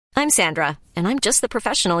I'm Sandra, and I'm just the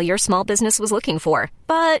professional your small business was looking for.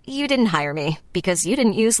 But you didn't hire me because you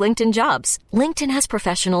didn't use LinkedIn Jobs. LinkedIn has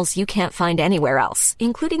professionals you can't find anywhere else,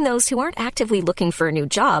 including those who aren't actively looking for a new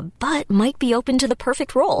job, but might be open to the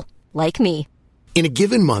perfect role, like me. In a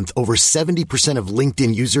given month, over 70% of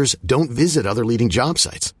LinkedIn users don't visit other leading job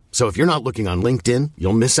sites. So if you're not looking on LinkedIn,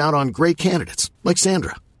 you'll miss out on great candidates like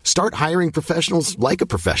Sandra. Start hiring professionals like a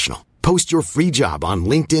professional. Post your free job on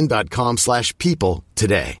linkedin.com/people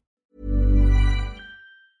today.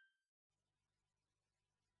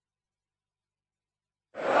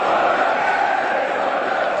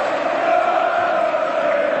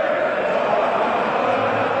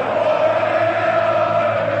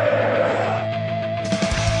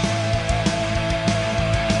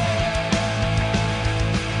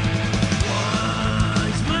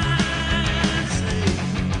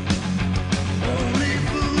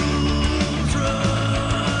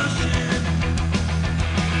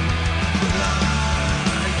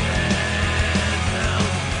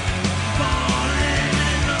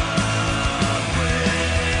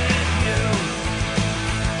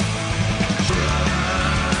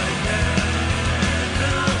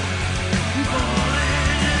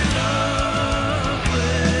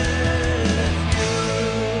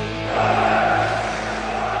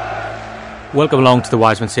 Welcome along to the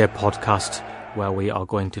Wiseman Say podcast, where we are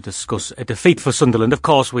going to discuss a defeat for Sunderland. Of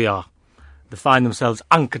course we are. They find themselves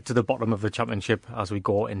anchored to the bottom of the Championship as we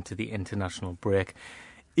go into the international break.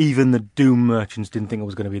 Even the Doom merchants didn't think it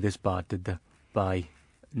was going to be this bad, did they? By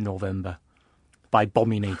November. By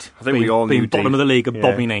Bommy night. I think we all knew bottom of the league at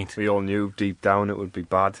Bommy night. We all knew deep down it would be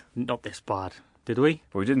bad. Not this bad, did we?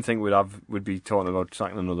 But we didn't think we'd be talking about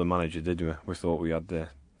sacking another manager, did we? We thought we had the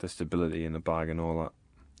stability in the bag and all that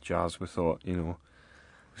jazz. We thought, you know,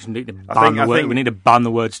 we need to ban the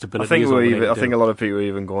word stability. I think a lot of people are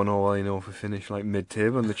even going, oh well, you know, if we finish like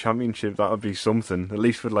mid-table in the Championship, that would be something. At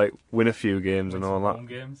least we'd like win a few games and all that.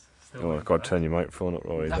 Games. Oh God, turn your microphone up,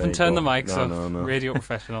 Rory. I haven't turned the mic, so no. radio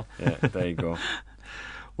professional. Yeah, there you go.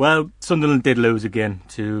 Well, Sunderland did lose again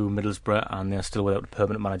to Middlesbrough, and they're still without a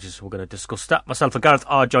permanent manager, so we're going to discuss that. Myself and Gareth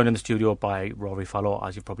are joined in the studio by Rory Fallow,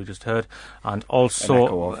 as you've probably just heard, and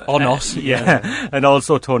also on us, and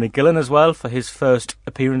also Tony Gillen as well for his first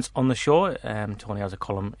appearance on the show. Tony has a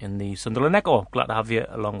column in the Sunderland Echo. Glad to have you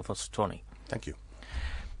along with us, Tony. Thank you.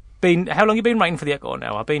 How long have you been writing for the Echo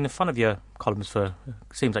now? I've been a fan of your columns for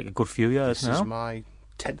seems like a good few years now. This is my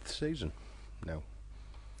 10th season now.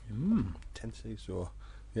 10th season, so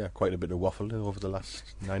yeah, quite a bit of waffle over the last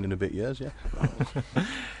 9 and a bit years, yeah.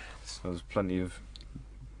 So there's plenty of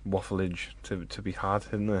waffleage to be had,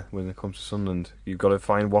 isn't there, when it comes to Sunderland? You've got to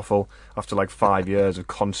find waffle after like 5 years of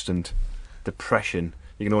constant depression.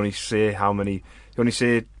 You can only say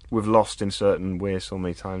we've lost in certain ways so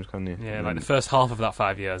many times, can you? Yeah, like the first half of that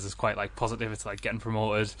 5 years is quite like positive. It's like getting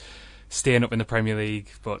promoted, staying up in the Premier League,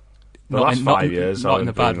 but the last 5 years, not in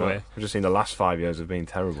a bad way. I've just seen the last 5 years have been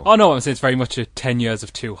terrible. Oh no, I'm saying it's very much a 10 years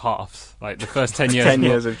of two halves. Like the first 10 years, 10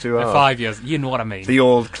 years of two halves. 5 years. You know what I mean? The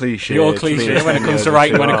old cliche. When it comes to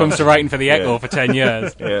writing. When it comes to writing for the Echo for 10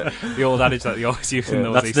 years. Yeah. The old adage that you always use in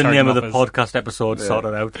those. That's the name of the podcast episode. Yeah.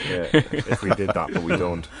 Sorted out. Yeah. If we did that, but we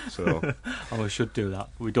don't. So. Oh, we should do that.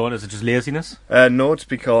 We don't. Is it just laziness? No, it's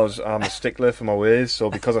because I'm a stickler for my ways. So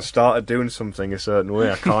because I started doing something a certain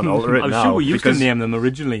way, I can't alter it now. I'm sure we used to name them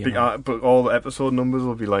originally. But all the episode numbers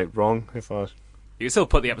will be like wrong if I. You can still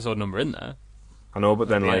put the episode number in there. I know, but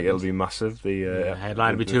then like it'll be massive. The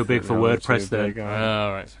headline will be too big for WordPress. There.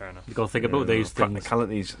 Oh, right, fair enough. You got to think about these things.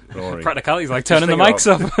 Practicalities, Rory. Practicalities, like turning the mics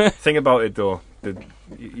up. Thing about it though,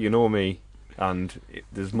 you know me, and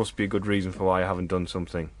there must be a good reason for why I haven't done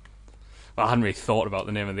something. Well, I hadn't really thought about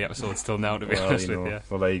the name of the episode still now, to be honest with you.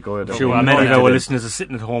 Well, there you go. Sure, many of our listeners are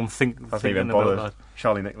sitting at home thinking about that.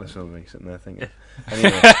 Charlie Nicholas will be sitting there thinking.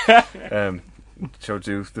 Anyway, shall we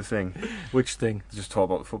do the thing? Which thing? Just talk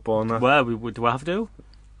about the football and that. Well, do I have to?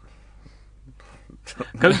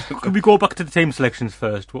 Could we go back to the team selections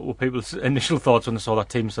first? What were people's initial thoughts when they saw that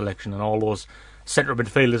team selection and all those centre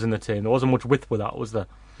midfielders in the team? There wasn't much width with that, was there?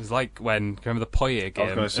 It was like when, remember the Poirier game? I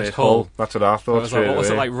was going to say Hull. That's what I thought. What was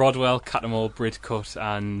it, like Rodwell, Cattermole, Bridcut,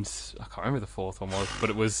 and I can't remember the fourth one was, but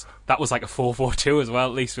that was like a 4-4-2 as well.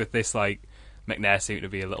 At least with this, like McNair seemed to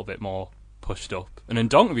be a little bit more pushed up, and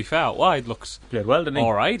Ndong, to be fair, out wide looks played well, didn't he?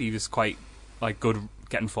 All right, he was quite like good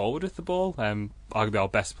getting forward with the ball. Arguably our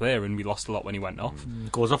best player, and we lost a lot when he went off.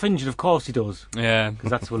 Goes off injured, of course he does. Yeah, because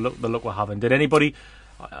that's the look we're having. Did anybody?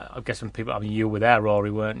 I'm guessing people. I mean, you were there,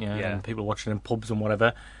 Rory, weren't you? Yeah. And people watching in pubs and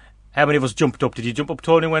whatever. How many of us jumped up? Did you jump up,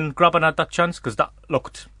 Tony, when Grabban had that chance? Because that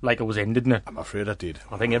looked like it was in, didn't it? I'm afraid I did.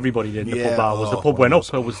 I think everybody did. Yeah, The pub went up.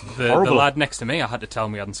 It was The horrible. lad next to me, I had to tell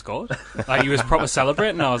him he hadn't scored. Like, he was proper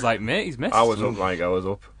celebrating. I was like, mate, he's missed. I was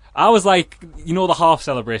up. I was like, you know, the half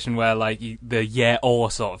celebration where like the yeah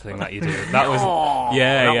or sort of thing that you do. That was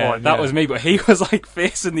that was me. But he was like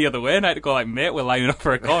facing the other way, and I had to go like, mate, we're lining up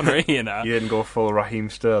for a corner here now. You didn't go full Raheem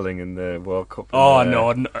Sterling in the World Cup. Oh no,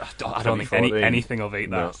 I don't think anything will beat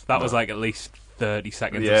that. No, that was like at least 30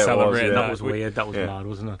 seconds Yeah, of it was, celebrating. yeah. That was weird. That was mad,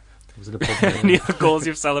 wasn't it? It was in a pub. Any of the goals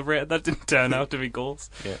you've celebrated that didn't turn out to be goals.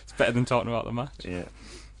 Yeah. It's better than talking about the match. Yeah.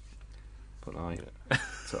 But it's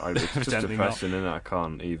just Evidently depressing, isn't it? I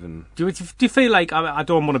can't even. Do you feel like, I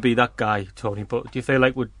don't want to be that guy, Tony, but do you feel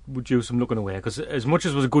like would you some looking away? Because as much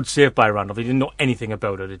as it was a good save by Randolph, he didn't know anything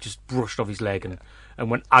about it. It just brushed off his leg and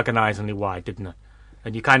went agonisingly wide, didn't it?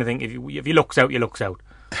 And you kind of think, if he looks out, he looks out.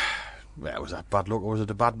 Well, was that bad luck or was it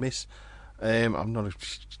a bad miss? I'm not a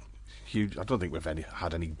huge. I don't think we've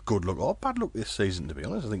had any good luck or bad luck this season, to be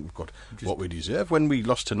honest. I think we've got what we deserve. When we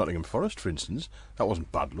lost to Nottingham Forest, for instance, that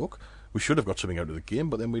wasn't bad luck. We should have got something out of the game,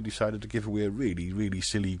 but then we decided to give away a really, really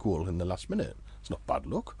silly goal in the last minute. It's not bad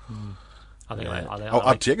luck. I think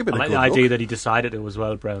I'd take a bit of I like good the idea luck. that he decided it as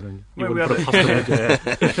well, Brown. And you Well, wouldn't put it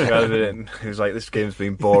past him. He was like, this game's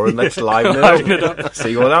been boring, let's liven it up,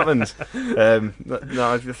 see what happens.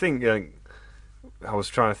 No, I think, I was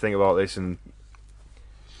trying to think about this, and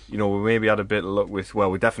we maybe had a bit of luck we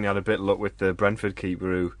definitely had a bit of luck with the Brentford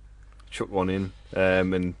keeper who chucked one in,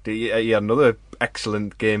 and he had another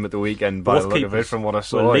excellent game at the weekend by Both the look of it keepers. from what I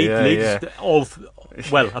saw.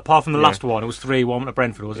 Well, apart from the last one, it was 3-1 at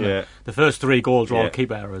Brentford, wasn't Yeah. it? The first 3 goals were all Yeah.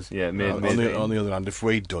 keeper errors. Yeah, On the other hand, if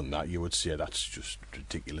we'd done that, you would say that's just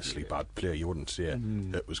ridiculously bad play. You wouldn't say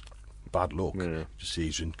it was bad luck. Yeah. Just say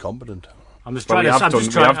he's incompetent. I'm just Well, trying to. we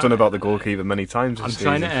have done about the goalkeeper many times this I'm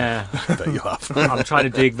season. trying to. There you have. I'm trying to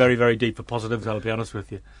dig very, very deep for positives. I'll be honest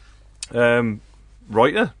with you.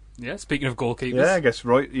 Reuter. Yeah, speaking of goalkeepers. Yeah, I guess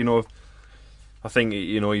I think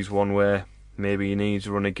he's one where maybe he needs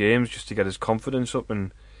a run of games just to get his confidence up,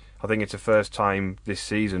 and I think it's the first time this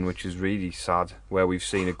season, which is really sad, where we've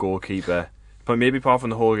seen a goalkeeper, but maybe apart from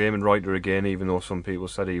the whole game and Reuter again, even though some people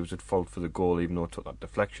said he was at fault for the goal, even though it took that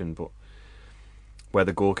deflection, but where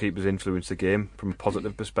the goalkeeper's influenced the game from a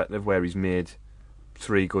positive perspective, where he's made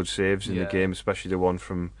 3 good saves in the game, especially the one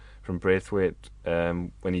from Braithwaite,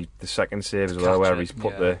 when the second save as well, where he's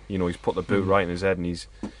put he's put the boot right in his head, and he's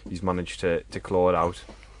managed to claw it out,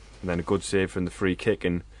 and then a good save from the free kick.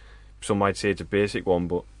 And some might say it's a basic one,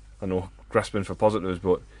 but I know grasping for positives,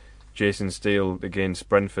 but Jason Steele against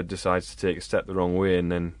Brentford decides to take a step the wrong way, and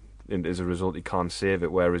then as a result he can't save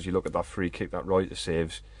it, whereas you look at that free kick that Reuter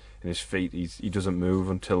saves, in his feet he doesn't move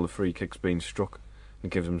until the free kick's been struck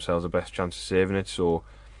and gives themselves the best chance of saving it. So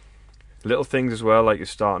little things as well, like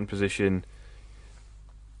his starting position.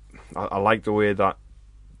 I like the way that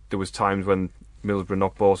there was times when Middlesbrough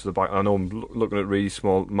knocked balls to the back. I know I'm looking at really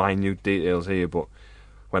small, minute details here, but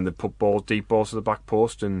when they put deep balls to the back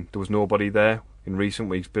post and there was nobody there. In recent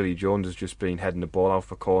weeks, Billy Jones has just been heading the ball out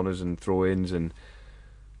for corners and throw-ins, and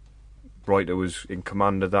Reuter was in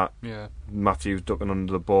command of that. Yeah. Matthews ducking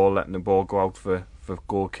under the ball, letting the ball go out for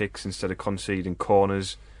goal kicks instead of conceding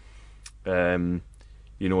corners. And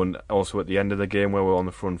also at the end of the game where we were on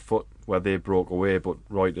the front foot, where they broke away, but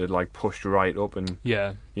Reuter pushed right up and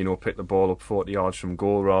picked the ball up 40 yards from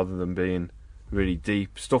goal rather than being really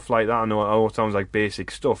deep. Stuff like that. I know it sounds like basic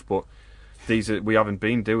stuff, but we haven't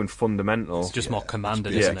been doing fundamental. It's just more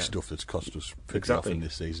commanded, basic isn't it? stuff that's cost us pretty Exactly. often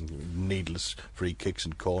this season. Needless free kicks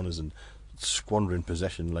and corners and squandering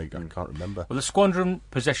possession I can't remember. Well, the squandering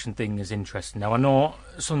possession thing is interesting. Now, I know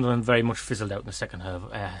Sunderland very much fizzled out in the second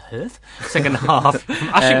half. Ashington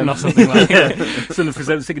or something like that. Sunderland fizzled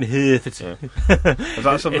out in the second half. Is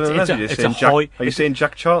that something? Are you saying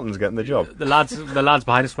Jack Charlton's getting the job? The lads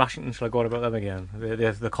behind us from Ashington, shall I go on about them again?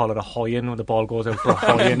 They call it a hoy-in when the ball goes out for a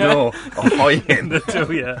hoy-in. No, a hoy-in. They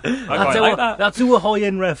do, yeah. quite like that. That's who a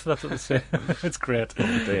hoy-in ref. That's what they say. It's great.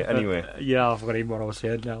 Anyway. Yeah, I've forgotten even what I was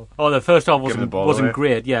saying now. Oh, the first half wasn't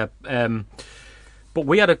great, yeah. But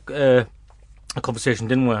we had a conversation,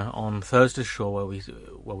 didn't we, on Thursday's show where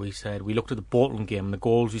we said we looked at the Bolton game and the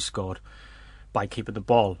goals we scored by keeping the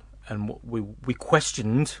ball, and we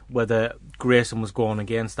questioned whether Grayson was going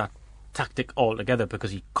against that tactic altogether,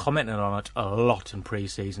 because he commented on it a lot in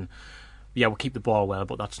pre-season. Yeah, we keep the ball well,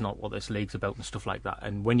 but that's not what this league's about and stuff like that.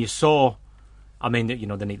 And when you saw, they need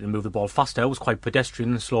to move the ball faster. It was quite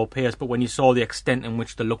pedestrian and slow pace, but when you saw the extent in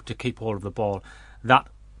which they looked to keep hold of the ball, that,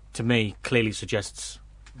 to me, clearly suggests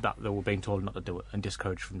that they were being told not to do it and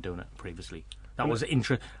discouraged from doing it previously. That was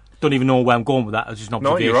interesting. don't even know where I'm going with that. It's just an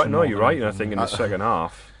observation. No, you're right. And I think in the second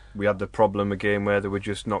half, we had the problem again where they were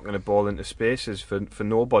just not going to ball into spaces for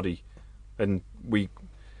nobody. And we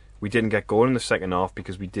didn't get going in the second half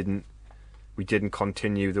because we didn't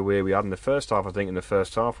continue the way we had in the first half. I think in the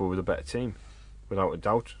first half we were the better team, without a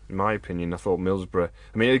doubt. In my opinion, I thought Middlesbrough.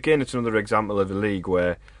 I mean, again, it's another example of a league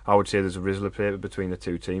where I would say there's a Rizzler paper between the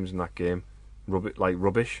two teams in that game.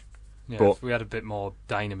 Rubbish. Yeah, but if we had a bit more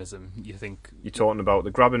dynamism, you think... You're talking about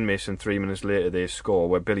the grab and miss, and 3 minutes later they score,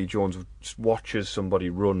 where Billy Jones watches somebody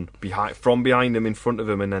run from behind him in front of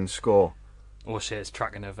him and then score. O'Shea's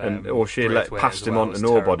tracking of and O'Shea passed him on to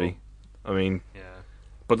nobody. Terrible. I mean, yeah.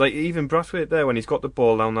 But like even Brathwaite there, when he's got the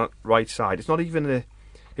ball down that right side, it's not even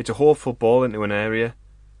it's a hopeful ball into an area,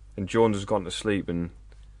 and Jones has gone to sleep and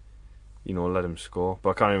let him score.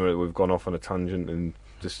 But I can't remember, we've gone off on a tangent and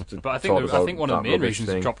just. But I think one of the main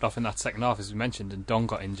reasons he dropped off in that second half, as we mentioned, and Don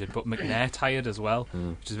got injured, but McNair tired as well,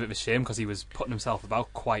 which is a bit of a shame because he was putting himself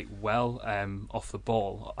about quite well off the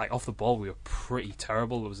ball. Like off the ball, we were pretty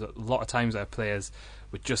terrible. There was a lot of times our players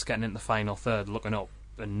were just getting into the final third, looking up,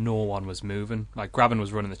 and no one was moving. Like Graben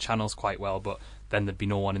was running the channels quite well, but then there'd be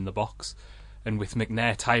no one in the box. And with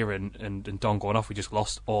McNair tiring and Don going off, we just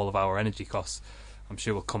lost all of our energy costs. I'm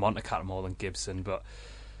sure we'll come on to Cattermole and Gibson, but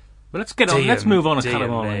let's get on. Let's move on to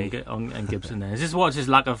Cattermole and Gibson. There is this what's his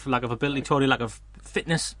lack of ability, Tony, lack of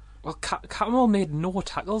fitness. Well, Cattermole made no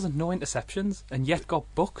tackles and no interceptions, and yet got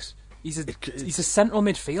booked. He's a central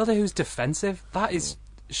midfielder who's defensive. That is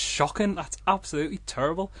shocking. That's absolutely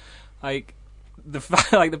terrible. Like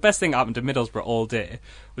the best thing that happened to Middlesbrough all day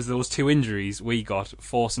was those 2 injuries we got,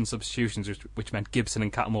 forcing substitutions, which meant Gibson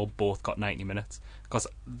and Cattermole both got 90 minutes. Because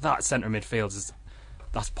that centre midfield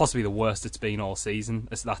that's possibly the worst it's been all season.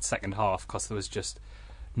 It's that second half, because there was just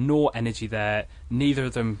no energy there. Neither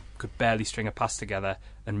of them could barely string a pass together,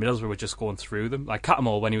 and Middlesbrough were just going through them. Like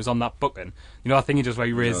Cattermole, when he was on that booking, that thing where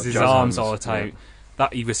he raises his arms all the time. Yeah.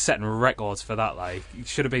 That he was setting records for that. Like he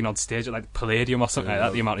should have been on stage at like Palladium or something like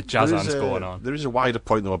that. The amount of jazz hands going on. There is a wider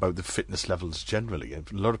point though about the fitness levels generally. A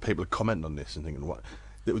lot of people comment on this and thinking, what?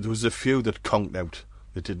 There was a few that conked out.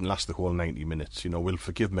 That didn't last the whole 90 minutes. We'll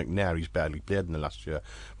forgive McNair, he's barely played in the last year,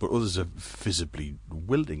 but others are visibly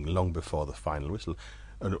wilting long before the final whistle.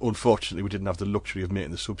 And unfortunately, we didn't have the luxury of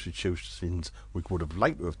making the substitutions we would have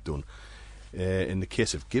liked to have done. In the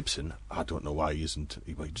case of Gibson, I don't know why he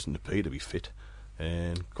doesn't appear to be fit.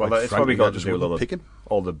 And it's probably got to do with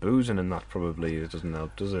all the boozing and that. Probably it doesn't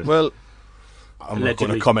help, does it? Well, I'm not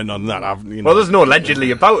going to comment on that. Well, there's no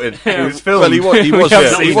allegedly about it. It was filmed. Well, he was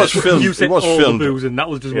filmed. You said he was all filmed. The boozing. That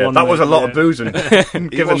was just one. That was a lot of boozing.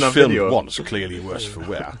 He was filmed once, clearly worse for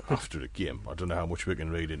wear, after a game. I don't know how much we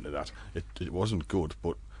can read into that. It wasn't good,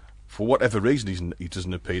 but for whatever reason, he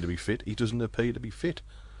doesn't appear to be fit. He doesn't appear to be fit.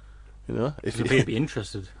 If he'd be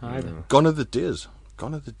interested either. Gone are the days.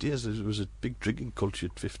 There was a big drinking culture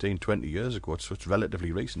 15, 20 years ago, so it's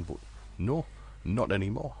relatively recent, but no, not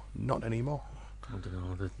anymore. I don't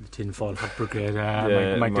know, the tinfoil hat brigade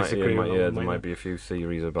might disagree. There might be a few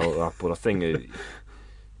theories about that, but I think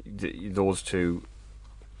those two...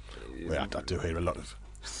 Well, I do hear a lot of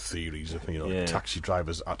theories of taxi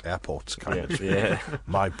drivers at airports kind of. Yeah.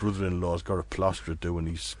 My brother-in-law's got a plasterer doing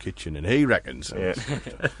his kitchen, and he reckons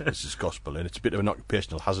this is gospel, and it's a bit of an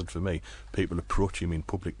occupational hazard for me. People approach him in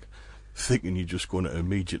public, thinking you're just going to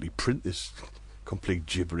immediately print this complete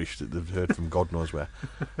gibberish that they've heard from God knows where.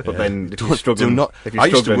 But then, if you're struggling, I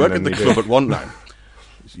used to work at the club at one time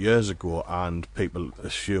years ago, and people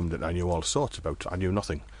assumed that I knew all sorts about. I knew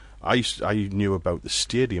nothing. I knew about the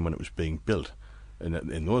stadium when it was being built. And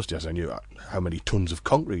in those days, I knew how many tons of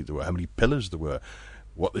concrete there were, how many pillars there were,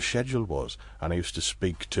 what the schedule was, and I used to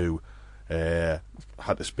speak to, the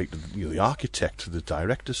architect, the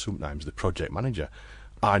director, sometimes the project manager.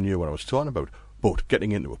 I knew what I was talking about. But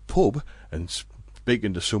getting into a pub and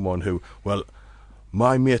speaking to someone who, well,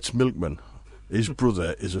 my mate's milkman, his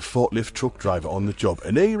brother is a forklift truck driver on the job,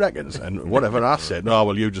 and he reckons, and whatever I said, no,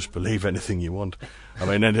 well, you just believe anything you want. I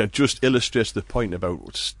mean, and it just illustrates the point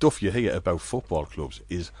about stuff you hear about football clubs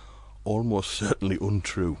is almost certainly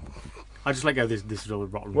untrue. I just like how this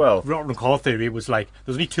rotten core theory was like,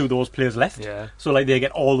 there's only 2 of those players left. Yeah. So like they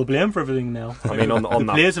get all the blame for everything now. I mean, on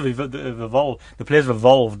the players have evolved. The players have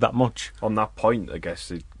evolved that much. On that point, I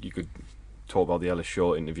guess you could talk about the Ellis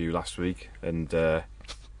Shaw interview last week and the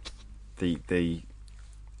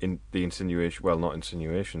insinuation. Well, not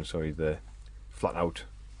insinuation. Sorry, the flat out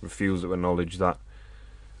refusal to acknowledge that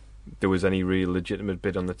there was any real legitimate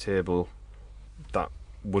bid on the table that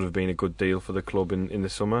would have been a good deal for the club in the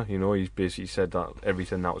summer. He basically said that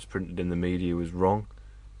everything that was printed in the media was wrong.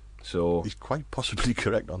 So he's quite possibly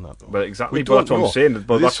correct on that, though. But exactly, We but that's don't what I'm know. saying.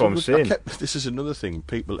 But that's what I'm saying. This is another thing.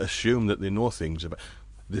 People assume that they know things about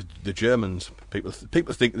the Germans. People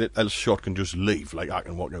think that Els Shot can just leave, like I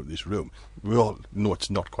can walk out of this room. We all know it's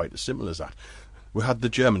not quite as simple as that. We had the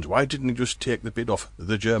Germans. Why didn't he just take the bid off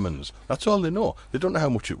the Germans? That's all they know. They don't know how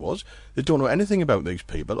much it was. They don't know anything about these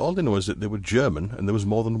people. All they know is that they were German and there was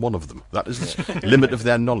more than one of them. That is the limit of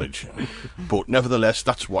their knowledge. But nevertheless,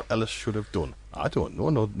 that's what Ellis should have done. I don't know,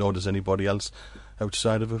 nor does anybody else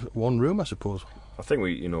outside of one room, I suppose. I think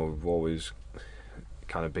we've always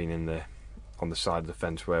kind of been on the side of the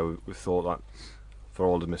fence where we thought that for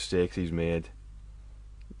all the mistakes he's made,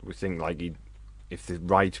 we think like if the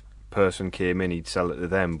right person came in, he'd sell it to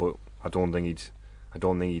them. But I don't think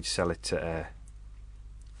he'd sell it to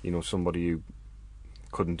somebody who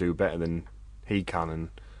couldn't do better than he can. And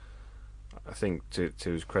I think to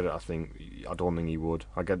his credit, I don't think he would.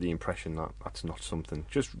 I get the impression that that's not something,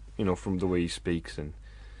 just from the way he speaks, and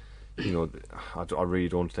I really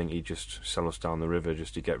don't think he'd just sell us down the river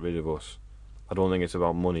just to get rid of us. I don't think it's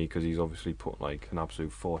about money, because he's obviously put like an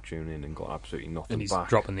absolute fortune in and got absolutely nothing and he's back.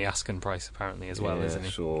 dropping the asking price apparently as well, isn't he?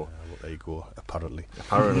 So Well, there you go. Apparently,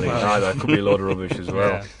 that could be a load of rubbish as well.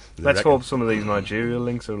 Yeah. Let's hope some of these Nigeria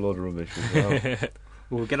links are a load of rubbish as well.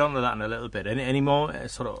 We'll get on to that in a little bit. Any more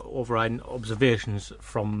sort of overriding observations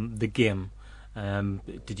from the game?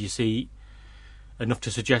 Did you see enough to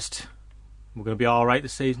suggest we're going to be all right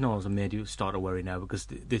this season, or has it made you start to worry now? Because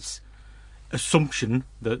this assumption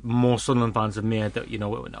that more Sunderland fans have made that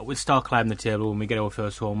we'll start climbing the table when we get our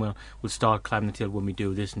first home, we'll start climbing the table when we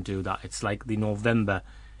do this and do that. It's like the November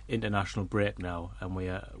international break now, and we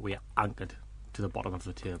are anchored to the bottom of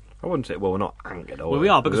the table. I wouldn't say. Well, we're not anchored. Well, we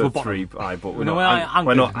are, because we're bottom. But we're No, not. we're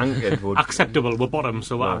We're not anchored. anchored. Acceptable. We're bottom,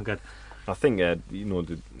 so we're anchored. I think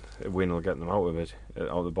the win will get them out of it, out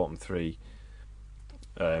of the bottom three.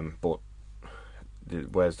 But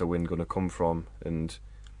where's the win going to come from? And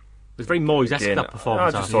It was very Moyes-esque, that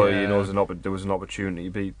performance. I just thought there was an opportunity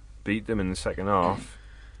to beat them in the second half.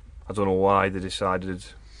 I don't know why they decided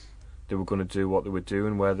they were going to do what they were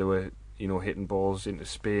doing, where they were hitting balls into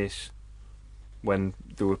space when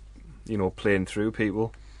they were playing through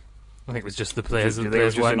people. I think it was just the players. Do you The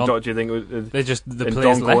players weren't on. Do you think it was, They just the and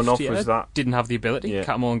players Don going left. off was that? Didn't have the ability. Yeah.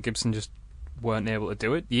 Catmull and Gibson just weren't able to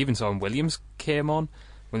do it. You even saw when Williams came on.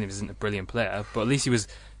 Williams isn't a brilliant player, but at least he was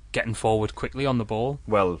getting forward quickly on the ball.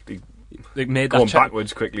 Well, They made going that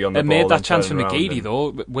backwards quickly on the it ball. made that and chance for turning around McGeady and-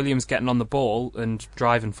 though. Williams getting on the ball and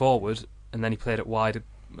driving forward, and then he played it wide,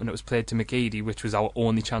 and it was played to McGeady, which was our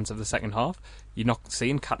only chance of the second half. You're not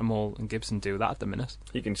seeing Catmull and Gibson do that at the minute.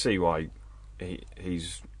 You can see why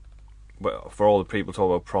he's. Well, for all the people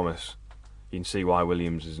talk about promise, you can see why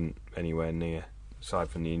Williams isn't anywhere near. Aside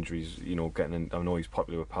from the injuries, getting in, I know he's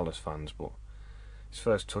popular with Palace fans, but his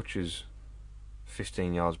first touch is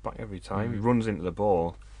 15 yards back every time. He runs into the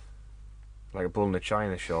ball like a bull in a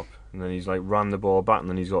china shop, and then he's like ran the ball back, and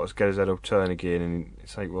then he's got to get his head up, turn again, and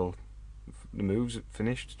it's like, well, the move's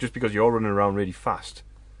finished. Just because you're running around really fast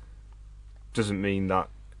doesn't mean that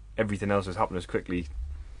everything else has happened as quickly.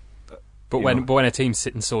 But when a team's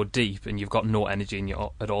sitting so deep and you've got no energy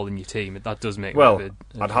at all in your team, that does make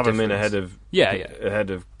I'd have him in ahead of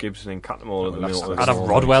ahead of Gibson and Catmull at the minute. I'd have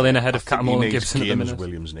Rodwell in ahead of I think Catmull he and needs Gibson at the games, minute.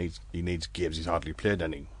 Williams needs games. He's hardly played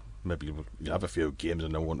any. Maybe he'll have a few games,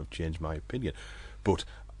 and I won't have changed my opinion. But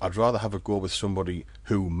I'd rather have a go with somebody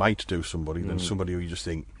who might do somebody than somebody who you just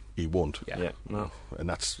think he won't. Yeah. No. And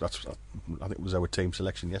that's I think it was our team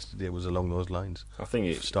selection yesterday was along those lines. I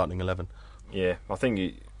think starting 11. Yeah, I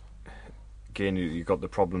think again you got the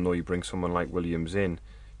problem though. You bring someone like Williams in,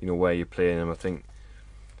 where you're playing him. I think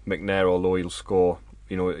McNair, although he'll score,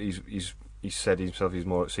 he's said himself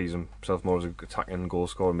sees himself more as an attacking goal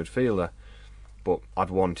scorer midfielder. But I'd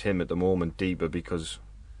want him at the moment deeper, because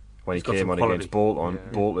when he came on against Bolton,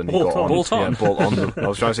 he got on. Bolton. Yeah, Bolton. I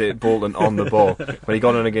was trying to say Bolton on the ball. When he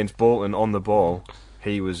got on against Bolton on the ball,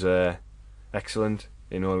 he was excellent.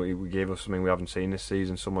 We gave us something we haven't seen this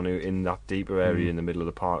season. Someone who in that deeper area in the middle of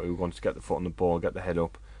the park who wants to get the foot on the ball, get the head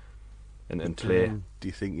up, and play. Do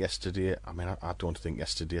you think yesterday? I mean, I don't think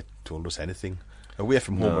yesterday told us anything. Away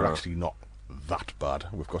from home, we're actually not that bad.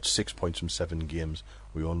 We've got 6 points from 7 games.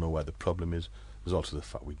 We all know where the problem is. There's also the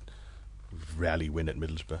fact we rarely win at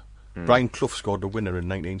Middlesbrough. Brian Clough scored a winner in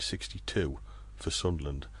 1962 for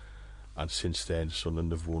Sunderland, and since then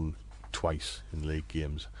Sunderland have won twice in league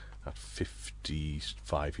games at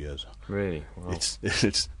 55 years. Really? Wow.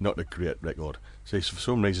 It's not a great record. So for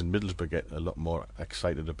some reason Middlesbrough get a lot more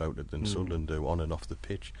excited about it than Sunderland do on and off the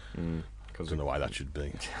pitch. I don't know why that should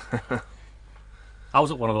be. I was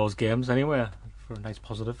at one of those games anyway, for a nice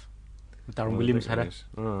positive. Darren Williams header.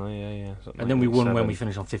 Oh, yeah. And then we won when we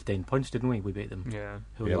finished on 15 points, didn't we? We beat them. Yeah.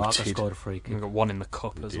 Barker scored a free kick. We got one in the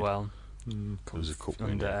cup as well. There was a cup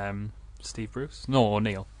And Steve Bruce? No,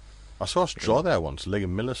 O'Neill. I saw us draw there once. Liam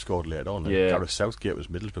Miller scored later on. And Gareth Southgate was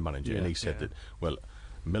Middlesbrough manager, and he said that, well,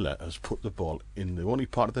 Miller has put the ball in the only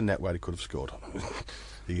part of the net where he could have scored.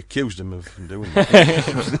 He accused him of doing that.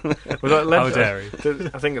 How dare he?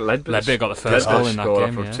 I think Ledbetter got the first goal in that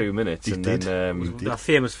game. For 2 minutes. He did. That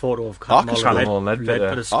famous photo of Ledbetter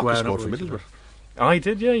Ledbetter scored for Middlesbrough. I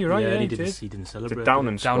did, yeah, you're right. Yeah, he didn't celebrate. Did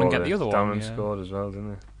Downham get the other one? Downham scored as well,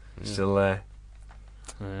 didn't he? Still there.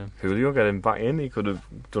 Julio got him back in. He could have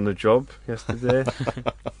done a job yesterday.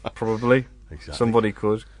 Probably. Exactly. Somebody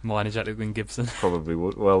could. More energetic than Gibson. Probably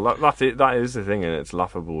would. Well, that is the thing, and it's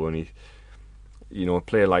laughable when a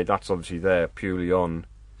player like that's obviously there purely on.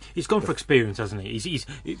 He's gone for experience, hasn't he? He's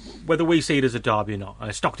whether we see it as a derby or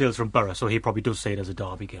not. Stockdale's from Borough, so he probably does see it as a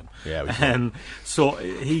derby game. Yeah. So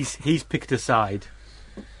he's picked a side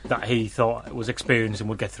that he thought was experienced and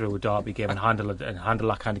would get through a derby game and handle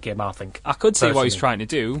that kind of game. I think I could see what he's trying to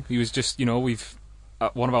do. He was just, we've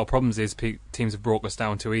one of our problems is teams have broke us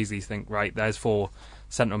down too easily. You think, right, there's 4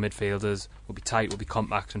 central midfielders, we'll be tight, we'll be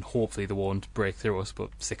compact, and hopefully they won't break through us. But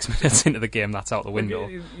 6 minutes into the game, that's out the window.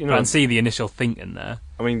 You can see the initial thinking there.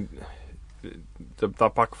 I mean,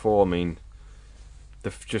 that back 4. I mean,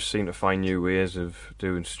 they've just seemed to find new ways of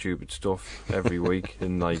doing stupid stuff every week.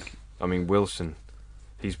 And Wilson,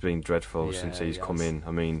 he's been dreadful since he's come in.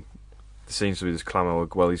 I mean, there seems to be this clamour.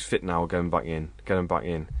 Well, he's fit now. Get him back in.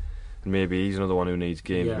 And maybe he's another one who needs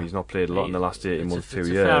games. Yeah. He's not played a lot in the last 18 months, 2 years.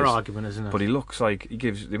 It's a fair argument, isn't it? But he looks like he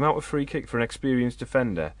gives the amount of free kick for an experienced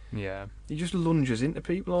defender. Yeah, he just lunges into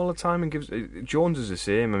people all the time and gives. Jones is the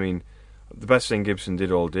same. I mean, the best thing Gibson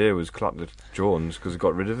did all day was clap at Jones because he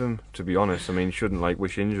got rid of him. To be honest, I mean, he shouldn't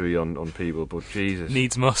wish injury on people, but Jesus,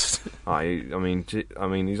 needs must. I mean,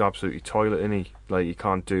 he's absolutely toilet, isn't he? He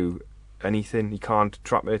can't do anything. He can't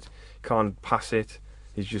trap it. Can't pass it.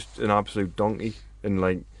 He's just an absolute donkey. And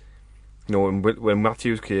when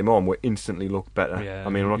Matthews came on, we instantly looked better. Yeah, I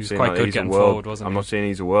mean, I'm not saying quite that good he's a getting world. forward, wasn't I'm he? not saying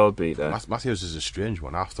he's a world beater. Matthews is a strange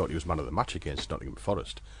one. I thought he was man of the match against Nottingham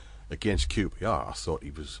Forest. Against QPR, I thought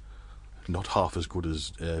he was not half as good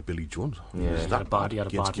as Billy Jones. Yeah, he had a bad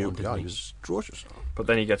against one, QPR. didn't he? He was atrocious. But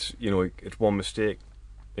then he gets, it's one mistake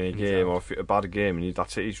in a game or a bad game, and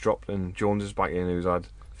that's it. He's dropped, and Jones is back in, who's had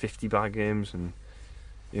 50 bad games, and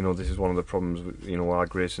this is one of the problems. Why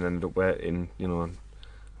Grayson ended up waiting.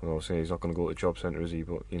 I was saying he's not going to go to the job centre, is he?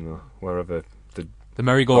 But wherever the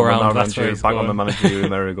merry-go-round, that's where he's back going. on the managerial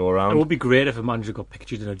merry-go-round. It would be great if a manager got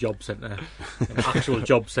pictured in a job centre, an actual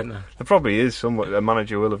job centre. There probably is a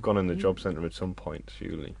manager will have gone in the job centre at some point,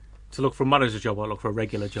 surely. To look for a manager's job or look for a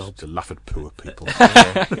regular job. To laugh at poor people.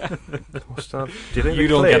 What's that? Do you You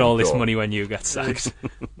don't get all this money when you get sacked.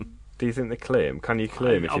 Do you think they claim? Can you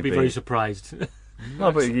claim? I'll be very surprised.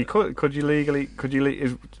 No, but you could you legally?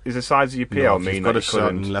 Is the size of your payout mean you've got that a you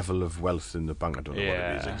certain couldn't? level of wealth in the bank? I don't know what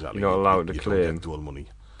it is exactly. You're not allowed to you claim. don't get dual money.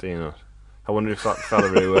 Do you not? I wonder if that fella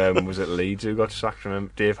who was at Leeds who got sacked,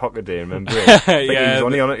 Dave Hockaday, remember him? Yeah, he was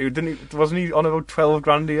only on wasn't he on about 12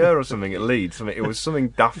 grand a year or something at Leeds? It was something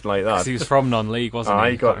daft like that. He was from non-league, wasn't he?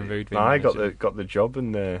 I got the job,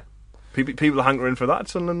 and people are hankering for that.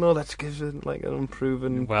 So no, let's give it an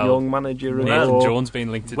unproven young manager. Nathan Jones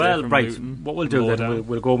being linked to right. Luton. What we'll do then,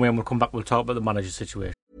 we'll go away and we'll come back. We'll talk about the manager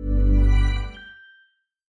situation.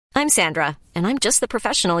 I'm Sandra, and I'm just the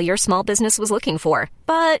professional your small business was looking for.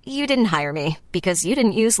 But you didn't hire me because you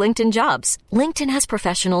didn't use LinkedIn Jobs. LinkedIn has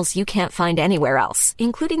professionals you can't find anywhere else,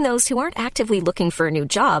 including those who aren't actively looking for a new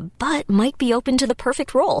job, but might be open to the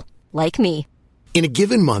perfect role, like me. In a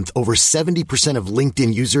given month, over 70% of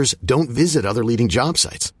LinkedIn users don't visit other leading job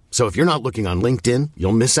sites. So if you're not looking on LinkedIn,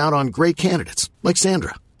 you'll miss out on great candidates like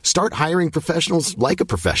Sandra. Start hiring professionals like a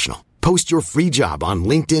professional. Post your free job on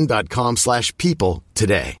linkedin.com/people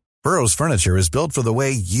today. Burrow's furniture is built for the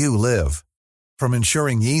way you live. From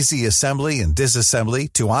ensuring easy assembly and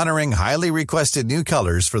disassembly to honoring highly requested new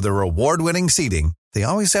colors for their award-winning seating, they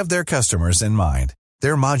always have their customers in mind.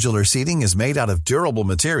 Their modular seating is made out of durable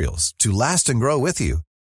materials to last and grow with you.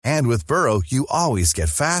 And with Burrow, you always get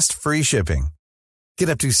fast, free shipping. Get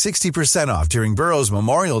up to 60% off during Burrow's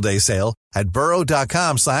Memorial Day sale at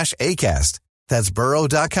burrow.com/ACAST. That's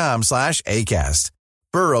burrow.com/ACAST.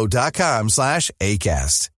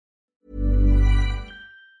 burrow.com/ACAST.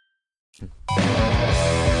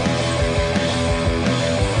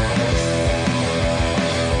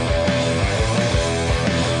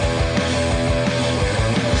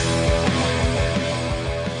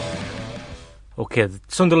 Okay,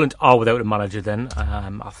 Sunderland are without a manager then.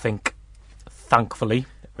 I think, thankfully.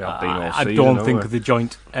 We have been all I season, don't haven't think we? the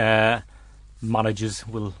joint managers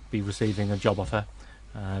will be receiving a job offer.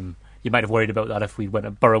 You might have worried about that if we went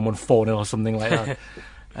at Borough 1-4-0 or something like that.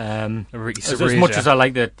 As much as I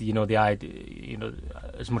like the idea,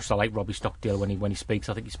 as much as I like Robbie Stockdale when he speaks,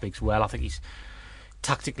 I think he speaks well. I think he's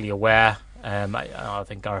tactically aware. I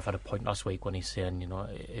think Gareth had a point last week when he's saying,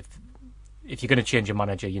 if you're going to change your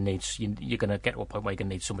manager, you're going to get to a point where you're going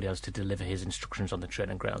to need somebody else to deliver his instructions on the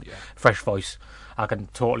training ground. Yeah. Fresh voice. I can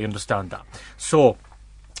totally understand that. So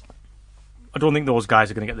I don't think those guys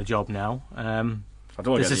are going to get the job now. I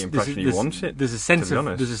don't get the impression he wants it. There's a sense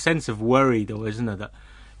of worry, though, isn't there? That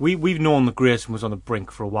we've known that Grayson was on the brink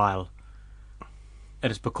for a while, and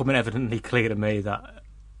it's becoming evidently clear to me that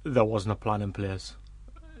there wasn't a plan in place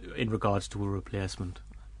in regards to a replacement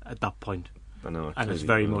at that point. I know, and it's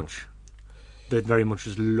very much they're very much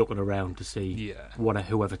just looking around to see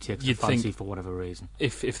whoever takes the fancy for whatever reason.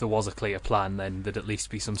 If there was a clear plan, then there'd at least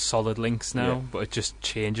be some solid links now. Yeah. But it just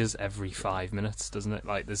changes every 5 minutes, doesn't it?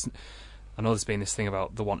 I know there's been this thing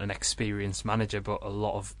about they want an experienced manager, but a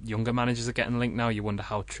lot of younger managers are getting linked now. You wonder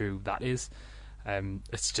how true that is.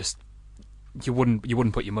 It's just you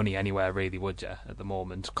wouldn't put your money anywhere, really, would you? At the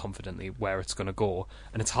moment, confidently where it's going to go,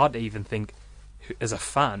 and it's hard to even think as a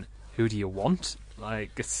fan, who do you want?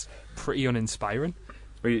 It's pretty uninspiring.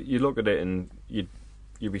 Well, you look at it and you'd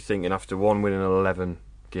be thinking after one winning 11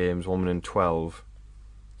 games, one winning 12,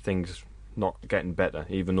 things not getting better,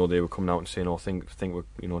 even though they were coming out and saying, think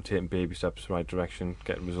we're taking baby steps in the right direction,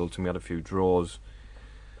 getting results, and we had a few draws.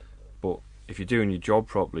 But if you're doing your job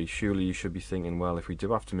properly, surely you should be thinking, well, if we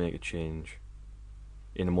do have to make a change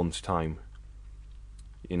in a month's time,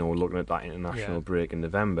 looking at that international break in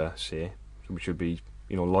November, say, we should be,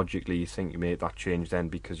 logically you think you make that change then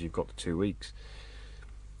because you've got the 2 weeks.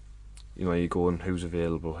 You go and who's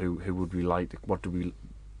available, who would we like, what do we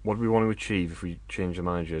want to achieve if we change the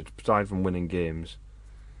manager? Aside from winning games,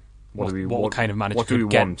 what kind of manager do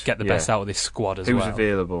we could get the best out of this squad as well? Who's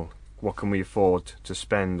available? What can we afford to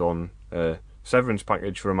spend on a severance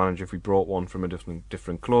package for a manager if we brought one from a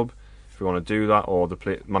different club? If we want to do that, or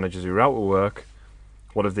the managers who are out of work,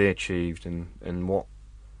 what have they achieved, and what,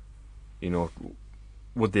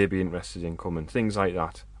 would they be interested in coming? Things like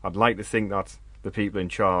that. I'd like to think that the people in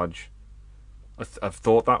charge have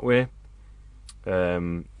thought that way.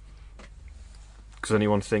 Because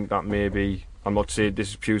anyone think that maybe, I'm not saying this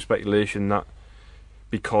is pure speculation, that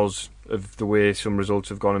because of the way some results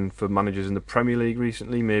have gone for managers in the Premier League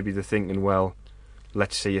recently, maybe they're thinking, well,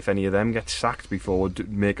 let's see if any of them get sacked before we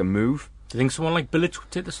make a move. Do you think someone like Bilic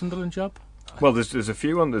would take the Sunderland job? Well, there's a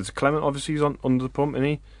few on. There's Clement, obviously, he's under the pump, isn't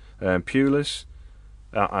he? Pulis,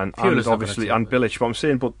 and obviously, and Bilic. But I'm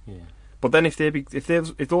saying, but then if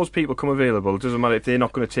those people come available, it doesn't matter if they're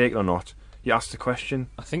not going to take it or not. You ask the question.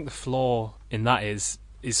 I think the flaw in that is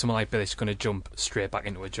someone like Bilic going to jump straight back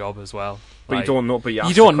into a job as well? But you don't know. But you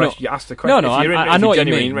ask the question. No, if you're I know if you're what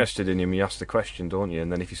you mean. interested in him, you ask the question, don't you?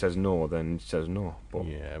 And then if he says no, then he says no. But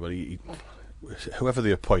yeah, well, whoever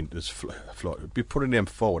they appoint is flaw. Be put a name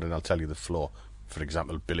forward, and I'll tell you the flaw. For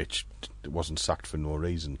example, Bilic wasn't sacked for no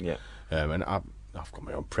reason. Yeah. And I've got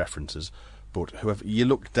my own preferences, but whoever you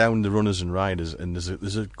look down the runners and riders, and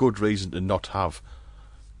there's a good reason to not have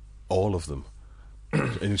all of them.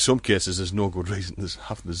 In some cases, there's no good reason.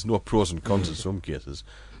 There's no pros and cons in some cases.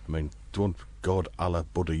 I mean, don't God, Allah,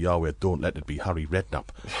 Buddha, Yahweh, don't let it be Harry Redknapp.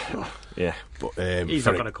 Yeah, but he's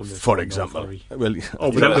not going to come this for example.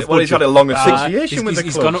 He's had a long association with the club.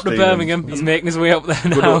 He's gone up to Birmingham. He's making his way up there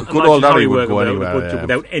now. Good old Harry would go anywhere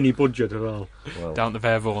without any budget at all. Well, down to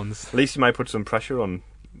bare bones. At least he might put some pressure on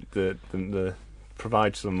the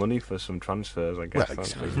provide some money for some transfers, I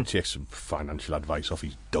guess. Well, he can take some financial advice off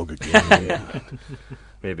his dog again.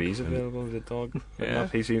 Maybe he's available with a dog. Yeah.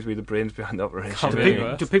 He seems to be the brains behind the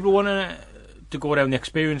operation. Do people want to go down the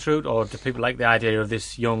experience route, or do people like the idea of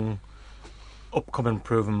this young, upcoming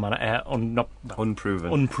proven manager?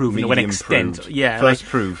 Unproven to an extent. Proved. Yeah, first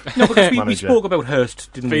prove. No, because we spoke about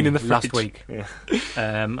Hurst, didn't we, in the last week? Yeah.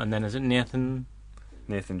 And then is it Nathan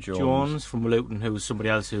Jones from Luton, who was somebody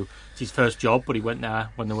else who it's his first job, but he went there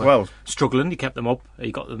when they were struggling. He kept them up.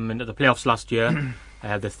 He got them into the playoffs last year.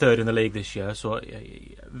 They're third in the league this year, so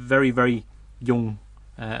very, very young,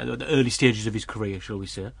 the early stages of his career, shall we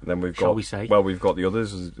say? Then we've got the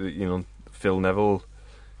others. Phil Neville,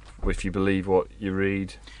 if you believe what you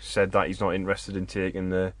read, said that he's not interested in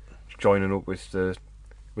joining up with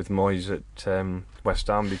Moyes at West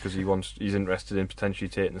Ham because he's interested in potentially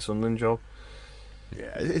taking the Sunderland job.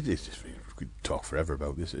 Yeah, it is. We could talk forever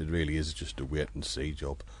about this. It really is just a wait and see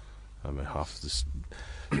job. I mean, half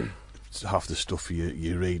the stuff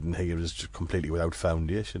you read and hear is just completely without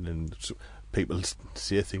foundation, and people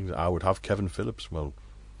say things. I would have Kevin Phillips. Well,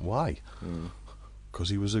 why? Because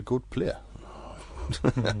he was a good player.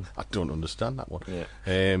 I don't understand that one. Yeah.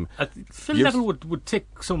 Phil Neville would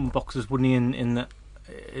tick some boxes, wouldn't he? In that,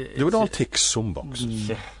 they would all tick some boxes.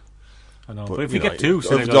 Yeah. I know. But But if we you know, get two,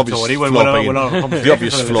 the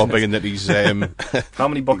obvious flaw being that he's how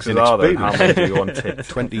many boxes are there? How many do you want ticked?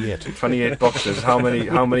 28 boxes. How many?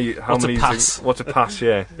 What's a pass? What's a pass?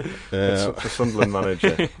 Yeah. The Sunderland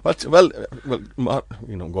manager. Well,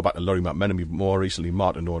 go back to Laurie McMenemy, more recently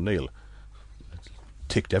Martin O'Neill.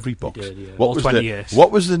 Ticked every box. He did, yeah. What All was 20 years.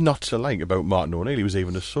 what was there not to like about Martin O'Neill? He was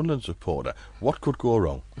even a Sunderland supporter. What could go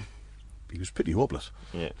wrong? He was pretty hopeless.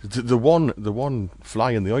 Yeah. The one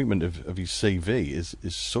fly in the ointment of his CV is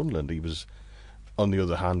Sunderland. He was, on the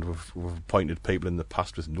other hand, we've appointed people in the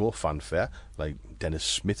past with no fanfare, like Dennis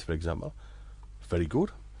Smith, for example. Very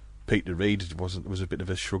good. Peter Reid was a bit of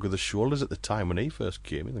a shrug of the shoulders at the time when he first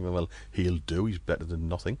came in. Well, he'll do. He's better than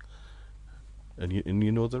nothing. And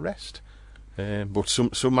you know the rest. But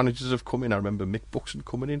some managers have come in. I remember Mick Buxton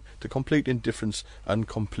coming in to complete indifference and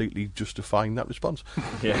completely justifying that response.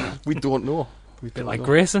 Yeah. We don't know. Bit like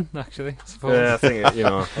Grayson, actually, I suppose. Yeah,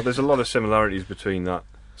 I think there's a lot of similarities between that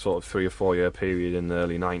sort of 3 or 4 year period in the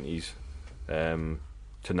early 90s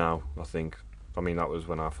to now. I think. I mean, that was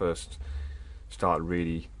when I first started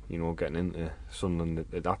really, getting into Sunderland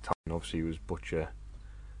at that time. Obviously, it was Butcher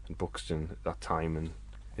and Buxton at that time, and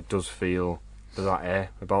it does feel there's that air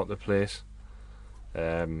about the place.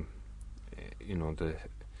 The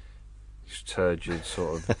turgid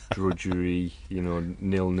sort of drudgery,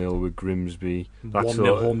 0-0 with Grimsby.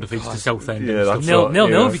 1-0 home defeats to Southend. Yeah, that's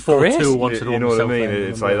 0-0 would be great. 4-2 once at You home know to what I mean? Southend,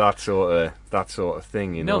 It's like that sort of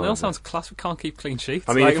thing. 0-0 sounds class. We can't keep clean sheets.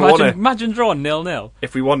 I mean, imagine drawing 0-0.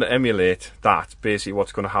 If we want to emulate that, basically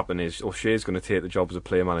what's going to happen is O'Shea's going to take the job as a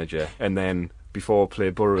player manager, and then before play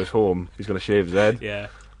Borough at home, he's going to shave his head. Yeah.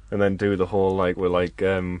 And then do the whole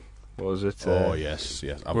what was it? Yes.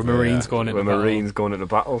 We're Marines going into battle. Marines going into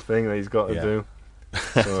battle thing that he's got to do.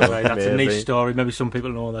 So Right, that's a niche story. Maybe some people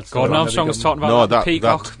know that story. Gordon Armstrong was talking about that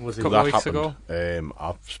Peacock a that couple of weeks happened. ago.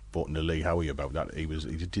 I've spoken to Lee Howie about that. He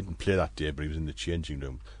didn't play that day, but he was in the changing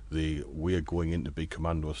room. The "we're going in to be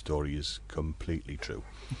commando" story is completely true.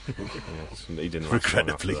 He didn't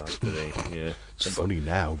regrettably. That, did he? Yeah. It's funny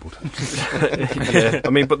now, but yeah. I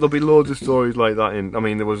mean, but there'll be loads of stories like that.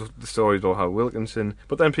 There was the stories about how Wilkinson,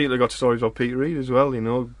 but then people have got stories about Peter Reid as well.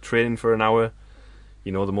 Training for an hour.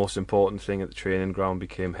 The most important thing at the training ground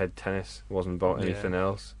became head tennis. It wasn't about anything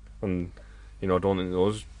else. And I don't think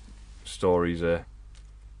those stories are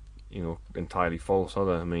entirely false, are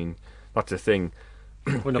they? I mean, that's the thing.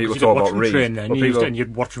 Well, no, people talk about Reid, train then.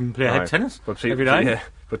 You'd watch him play head tennis every day. Yeah,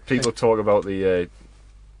 but people talk about the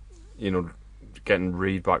getting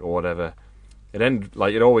Reid back or whatever.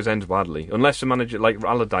 It always ends badly, unless a manager like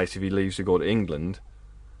Allardyce, if he leaves to go to England.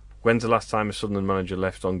 When's the last time a Sunderland manager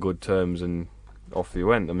left on good terms and off he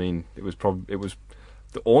went? I mean, it was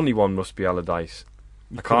the only one must be Allardyce.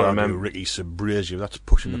 I can't remember. Ricky Sabrazier, that's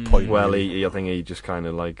pushing the point. Well, I think he just kind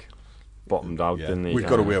of bottomed out, didn't he? We've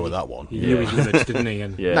got away with that one. He knew his limits, didn't he?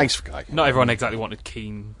 And Nice guy. Not everyone exactly wanted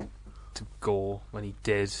Keane to go when he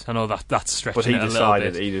did. I know that's stretching but he it a little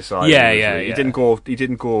bit. He decided. Yeah. He didn't go.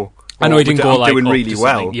 I know he didn't go I'm doing up really to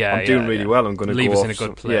well. something. I'm doing really well. I'm going to leave go us off in a good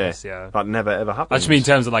some- place. Yeah. That never ever happens. I just mean in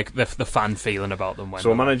terms of the fan feeling about them.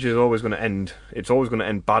 So a manager is always going to end. It's always going to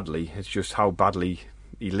end badly. It's just how badly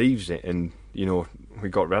he leaves it. And we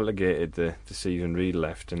got relegated the season Reid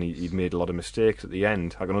left, and he'd made a lot of mistakes at the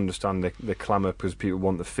end. I can understand the clamour because people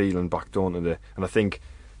want the feeling back, don't they? And I think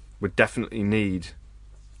we definitely need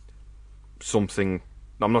something.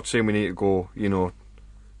 I'm not saying we need to go,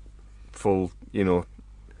 full,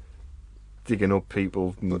 digging up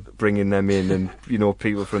people, bringing them in, and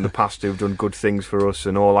people from the past who've done good things for us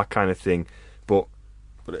and all that kind of thing. But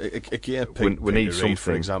again, we need Reid, something,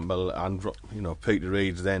 for example, and Peter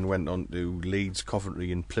Reid then went on to Leeds,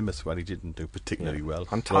 Coventry, and Plymouth, where he didn't do particularly well.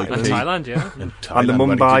 And Thailand, yeah. And the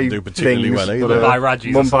Mumbai didn't do particularly things, well either. Mumbai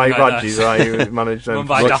Rajis. Mumbai Rajis, he managed them.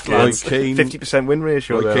 Mumbai Daftlands. 50% win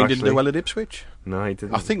ratio Roy there, Keane actually. didn't do well at Ipswich. No, he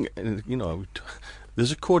didn't. I think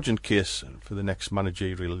there's a cogent case for the next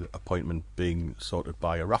managerial appointment being sorted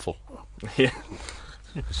by a raffle. Yeah.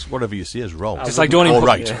 Whatever you say is wrong. Just don't even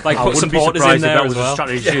put supporters in there as well.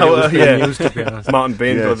 Martin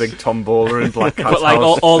Bain's got a big tombola in Black Cat's But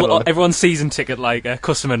house. all everyone's season ticket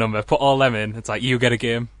customer number. Put all them in. It's you get a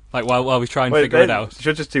game. While we try and figure it out.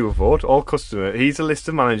 Should just do a vote. All customer. He's a list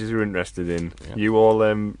of managers you're interested in. Yeah. You all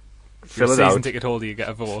fill it out. Season ticket holder, you get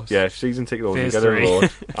a vote. Yeah, season ticket holder, you Phase get a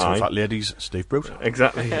vote. So fat ladies, Steve Bruce.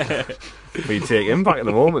 Exactly. But you take him back at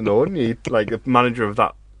the moment, though, wouldn't you? Like a manager of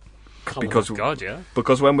that because God, yeah.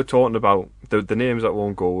 Because when we're talking about the names that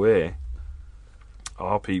won't go away,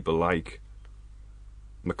 are people like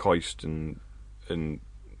McCoist and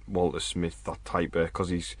Walter Smith, that type of,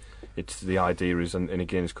 because it's the idea is, and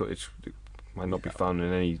again it might not be found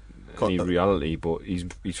in any reality, but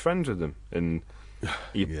he's friends with them, and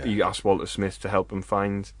he asked Walter Smith to help him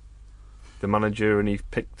find the manager, and he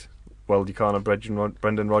picked, well, you can't have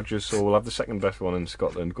Brendan Rodgers, so we'll have the second best one in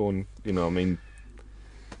Scotland. Go and, you know, I mean,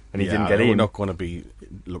 and he didn't get in. We're not going to be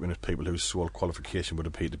looking at people whose sole qualification would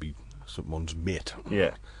appear to be someone's mate.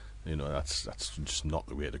 Yeah, you know, that's just not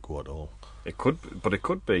the way to go at all. It could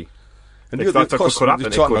be. And if that could happen,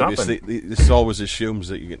 it could happen. This always assumes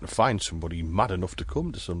that you're going to find somebody mad enough to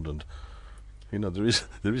come to Sunderland. You know, there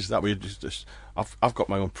is that way. I've got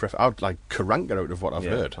my own preference. I'd like Karanka out of what I've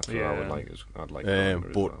heard. That's what I would like. I'd like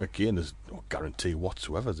but again, there's no guarantee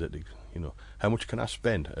whatsoever that how much can I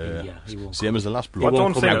spend? He won't same as the last he bloke.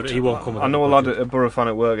 won't come out. I know a lad, a Borough fan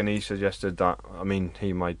at work, and he suggested that. I mean,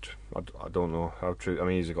 he might. I don't know how true. I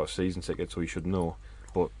mean, he's got a season ticket, so he should know.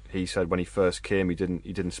 But he said when he first came, he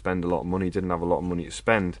didn't spend a lot of money. He didn't have a lot of money to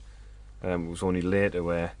spend. It was only later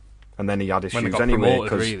where, and then he had issues anyway.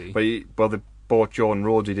 They bought Jordan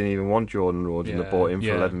Rhodes. He didn't even want Jordan Rhodes, and they bought him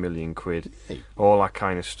for 11 million quid. All that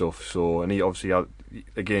kind of stuff. So, and he obviously had,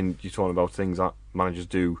 again, you're talking about things that managers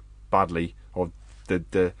do badly, or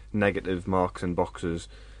the negative marks and boxes.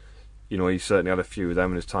 You know, he certainly had a few of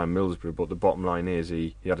them in his time in Middlesbrough. But the bottom line is,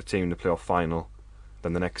 he had a team in the playoff final.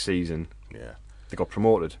 Then the next season, they got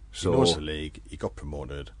promoted. So he knows the league. He got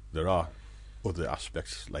promoted. There are other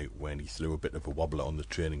aspects, like when he threw a bit of a wobbler on the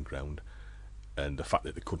training ground, and the fact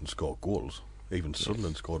that they couldn't score goals. Even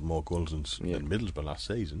Sunderland scored more goals than Middlesbrough last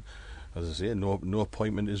season. As I say, no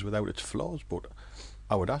appointment is without its flaws. But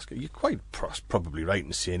I would ask, you're quite probably right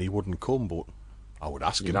in saying he wouldn't come, but I would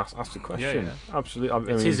ask him. Ask the question. Yeah.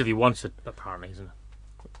 Absolutely. It's his if he wants it, apparently, isn't it?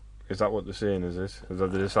 Is that what they're saying? Is it?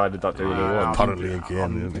 Have they decided that they really want? Apparently,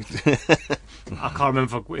 again. I can't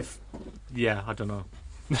remember if. Yeah, I don't know.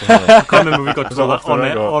 I can't remember if we got to on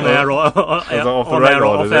air or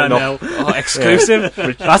off air now. Oh, exclusive.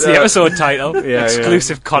 That's the episode title.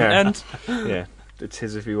 Exclusive content. Yeah, it's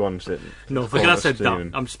his if he wants it. No, forget I said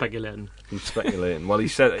that. I'm speculating. He's speculating. Well, he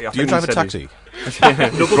said. Do you drive a taxi? His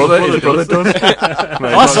brother does.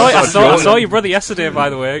 I saw your brother yesterday. By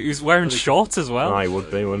the way, he was wearing shorts as well. I would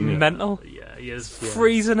be, wouldn't he? Mental. Yeah, he is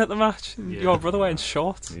freezing at the match. Your brother wearing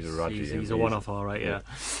shorts. He's a radgy. He's a one-off, all right. Yeah.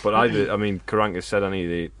 But I mean, Karanka said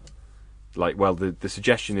the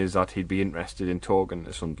suggestion is that he'd be interested in talking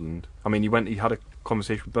to Sunderland. I mean, he had a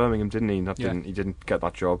conversation with Birmingham, didn't he? He didn't get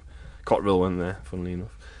that job. Cotterill went there, funnily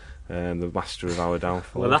enough, the master of our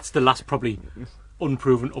downfall. Well, that's the last probably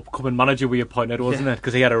unproven upcoming manager we appointed, wasn't it?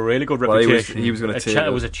 Because he had a really good reputation. He was going to take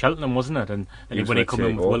it was at Cheltenham, wasn't it? And when he come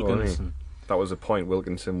in with Wilkinson, that was the point.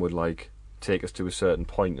 Wilkinson would take us to a certain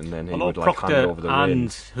point, and then he would Proctor hand over the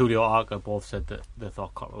reins. And Julio Arca both said that they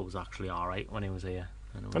thought Cotterill was actually all right when he was here.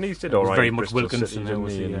 And he did all right. Very much Bristol Wilkinson,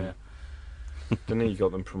 City, didn't he?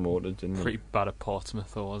 Got them promoted, didn't he? Pretty bad at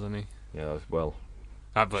Portsmouth, though, wasn't he? Yeah, well,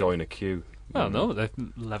 join a queue. Well, no, they're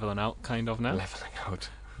levelling out kind of now. Levelling out.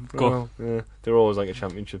 Well, yeah, they were always like a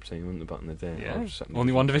championship team, weren't they, back in the day? Yeah,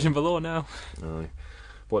 only one division below now.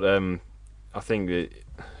 But I think that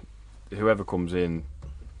whoever comes in,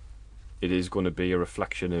 it is going to be a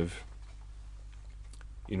reflection of,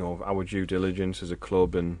 our due diligence as a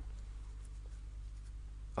club, and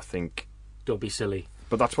I think... Don't be silly.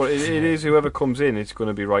 But that's what it is. Whoever comes in, it's going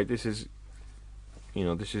to be right. This is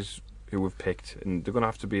who we've picked, and they're going to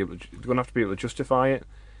have to be able to justify it.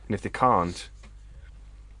 And if they can't,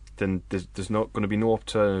 then there's not going to be no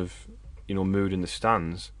upturn of mood in the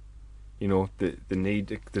stands. They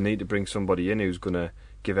need to bring somebody in who's going to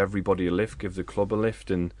give everybody a lift, give the club a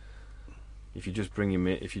lift, and if you just bring your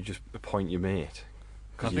mate, if you just appoint your mate,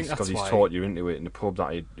 because he's taught you into it in the pub,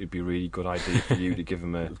 that it'd be a really good idea for you to give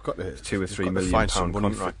him a £2 or £3 million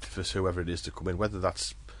contract for whoever it is to come in, whether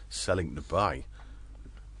that's selling to buy.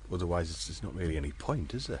 Otherwise, there's not really any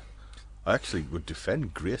point, is there? I actually would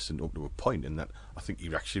defend Grayson up to a point in that I think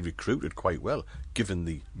he actually recruited quite well, given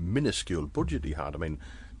the minuscule budget he had. I mean,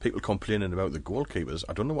 people complaining about the goalkeepers.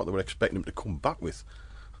 I don't know what they were expecting him to come back with.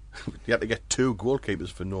 You had to get 2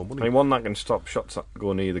 goalkeepers for no money. I mean, one that can stop shots that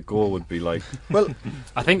go near the goal would be like... Well,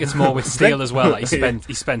 I think it's more with Steele as well. Like he spent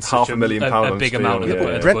such £500,000 a big amount of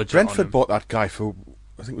budget. Brentford bought that guy for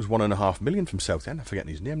I think it was 1.5 million from Southend. I'm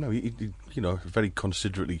forgetting his name now. He very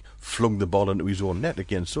considerately flung the ball into his own net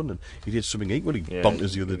against Sunderland. He did something equally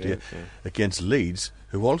bonkers the other day against Leeds,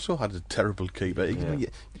 who also had a terrible keeper.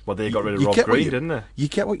 Well, they got rid of Rob Green, didn't they? You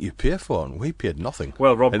get what you pay for, and we paid nothing.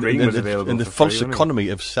 Well, Rob Green was available and the for false free, economy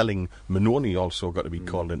of selling Manoni also got to be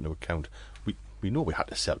called into account. We know we had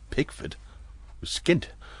to sell Pickford. It was skint.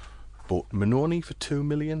 But Manoni for 2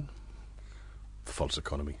 million? False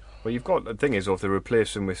economy. Well, you've got... The thing is, if they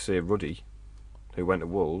replace him with, say, Ruddy, who went to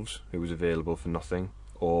Wolves, who was available for nothing,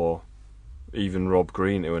 or even Rob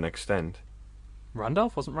Green to an extent...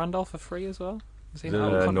 Wasn't Randolph for free as well?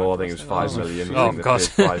 No, I think it was 5 million. Oh, of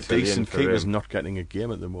course. Decent keepers not getting a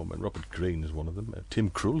game at the moment. Robert Green is one of them. Tim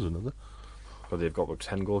Krul's another. Well, they've got about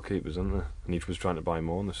 10 goalkeepers, haven't they? And each was trying to buy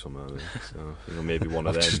more in the summer. So, maybe one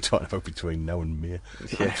of them... just talking about between now and May.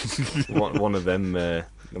 Yeah, one of them...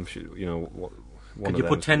 I'm sure, Could you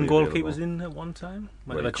put 10 goalkeepers in at one time?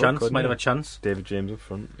 Might have a chance. David James up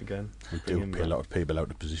front again. We do pay a lot of people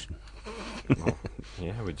out of position. Well,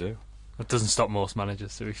 yeah, we do. It doesn't stop most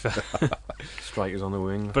managers, to be fair. Strikers on the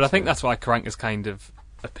wing. But I think that's why Karanka's kind of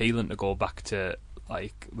appealing to go back to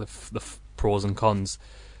like the pros and cons.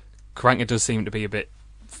 Karanka does seem to be a bit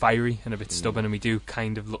fiery and a bit stubborn, and we do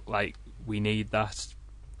kind of look like we need that.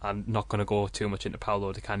 I'm not going to go too much into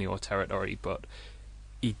Paolo Di Canio territory, but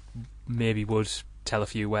he maybe would tell a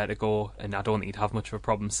few where to go, and I don't think he'd have much of a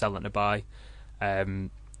problem selling to buy.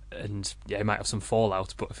 And yeah, he might have some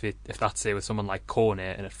fallout, but if that's, say, with someone like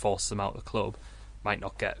Cornet and it forces him out of the club, might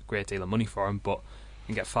not get a great deal of money for him, but you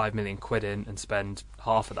can get 5 million quid in and spend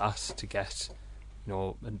half of that to get,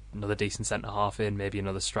 another decent centre half in, maybe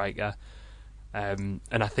another striker. And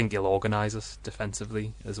I think he'll organise us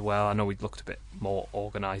defensively as well. I know we looked a bit more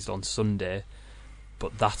organised on Sunday,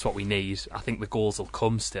 but that's what we need. I think the goals will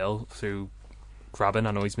come still through Graben.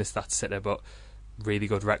 I know he's missed that sitter, but really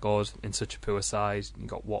good record in such a poor side. You've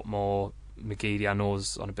got Watmore, McGeady, I know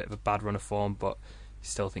is on a bit of a bad run of form, but you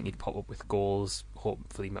still think he'd pop up with goals.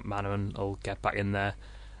 Hopefully McManaman will get back in there.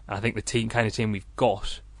 And I think the kind of team we've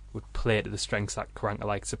got would play to the strengths that Karanka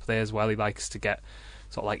likes to play as well. He likes to get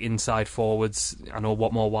sort of like inside forwards. I know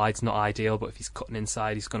Watmore wide's not ideal, but if he's cutting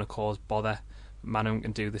inside, he's going to cause bother. McManaman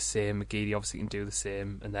can do the same. McGeady obviously can do the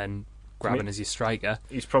same. And then Graben as your striker.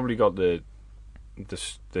 He's probably got the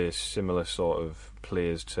similar sort of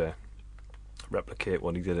players to replicate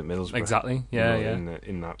what he did at Middlesbrough. Exactly, yeah.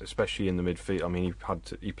 In that, especially in the midfield. I mean,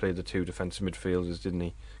 he played the two defensive midfielders, didn't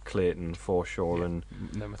he? Clayton, Forshaw, and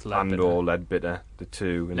Ledbitter, the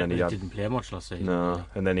two, and then he didn't play much last season. No,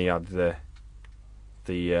 and then he had the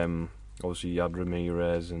obviously you had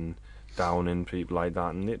Ramirez and Downing, people like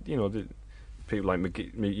that, and people like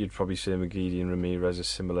you'd probably say McGeady and Ramirez are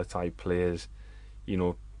similar type players.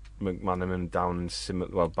 McManaman and Downing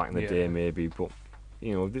similar. Well, back in the day maybe, but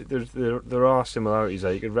there are similarities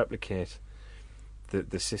there. You could replicate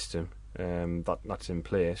the system that's in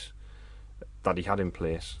place, that he had in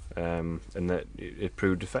place, and that it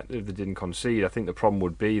proved effective. They didn't concede. I think the problem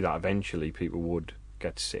would be that eventually people would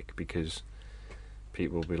get sick because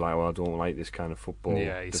people will be like, well, I don't like this kind of football.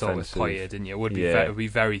 Yeah, you saw it with Poyet, didn't you? It would be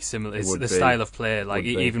very similar. It's the style of play, like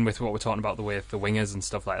even with what we're talking about, the way of the wingers and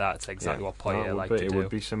stuff like that, it's exactly what Poyet liked to do. It would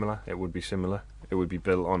be similar. It would be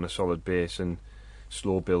built on a solid base and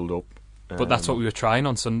slow build up. But that's what we were trying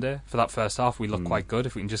on Sunday. For that first half, we looked quite good.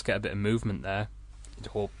 If we can just get a bit of movement there, you'd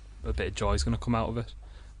hope a bit of joy is going to come out of it.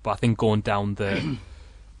 But I think going down the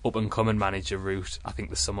up-and-coming manager route, I think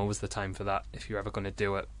the summer was the time for that. If you're ever going to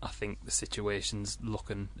do it, I think the situation's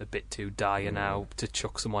looking a bit too dire now to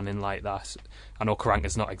chuck someone in like that. I know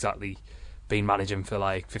Karanka's not exactly been managing for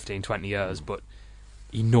like 15, 20 years, but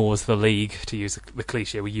he knows the league, to use the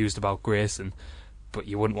cliche we used about Grayson. But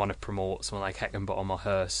you wouldn't want to promote someone like Heckingbottom or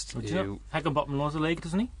Hurst. Heckingbottom knows the league,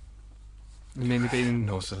 doesn't he? Maybe being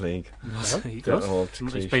knows the league. He does.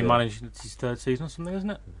 He's been managing, it's his third season or something, isn't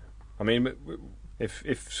it? I mean,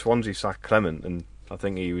 if Swansea sacked Clement, and I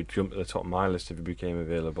think he would jump at the top of my list if he became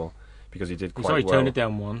available, because he did quite well. He turned it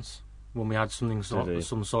down once when we had some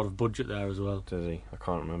sort of budget there as well. Did he? I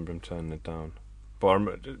can't remember him turning it down. But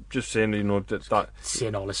I'm just saying, that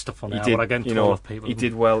saying all this stuff on air, again, people. He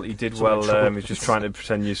did well. He's just trying to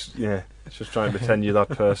pretend you're that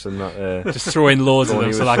person that just throw in loads of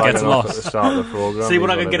them so that gets lost at the start of the programme. See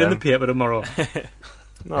what I can get in the paper tomorrow.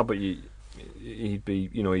 No, but he'd be,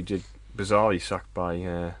 he did bizarrely sacked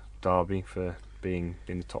by Derby for being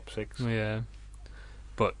in the top six. Yeah,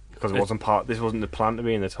 but because this wasn't the plan to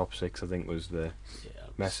be in the top six. I think was the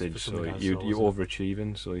message. So you're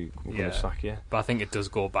overachieving, so we're going to sack you. But I think it does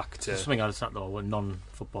go back to something else that though,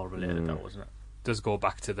 non-football related. That wasn't it? Does go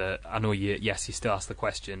back to I know you still ask the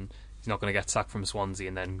question: He's not going to get sacked from Swansea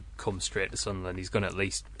and then come straight to Sunderland. He's going to at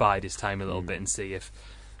least bide his time a little bit and see if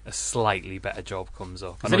a slightly better job comes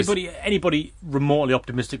up. Is anybody remotely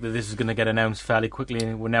optimistic that this is going to get announced fairly quickly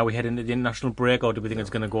and now we head into the international break, or do we think it's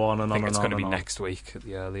going to go on and on and on? I think it's going to be on? next week at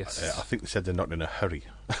the earliest. I think they said they're not in a hurry.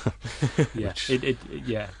 Yeah,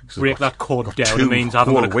 break that code down. It means I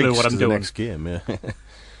haven't got a clue what I'm doing. Next game, yeah.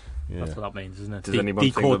 That's what that means, isn't it? Does anyone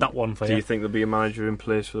decode that one for you. Do you think there'll be a manager in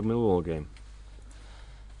place for the Millwall game?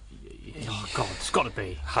 Oh God, it's got to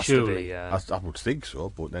be. Has surely. to be. Yeah. I would think so,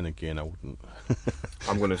 but then again, I wouldn't.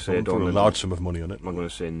 I'm going to say put a large sum of money on it. I'm going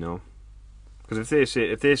to say no, because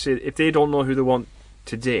if they don't know who they want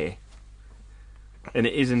today, and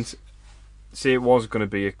it isn't, say it was going to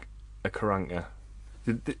be a Karanka,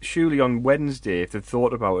 surely on Wednesday, if they'd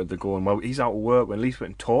thought about it, they're going, well, he's out of work. Well, at least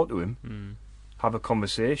went and talk to him, have a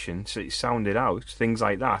conversation, sound it out, things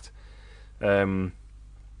like that.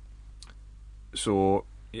 So.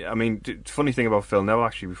 Yeah, I mean, the funny thing about Phil Neville,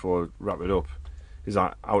 actually, before I wrap it up, is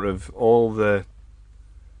that out of all the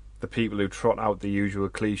people who trot out the usual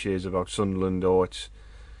cliches about Sunderland, or it's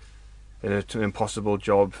an impossible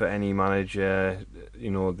job for any manager,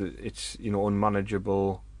 it's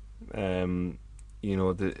unmanageable, there's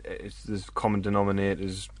common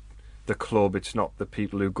denominators, the club, it's not the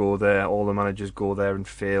people who go there, all the managers go there and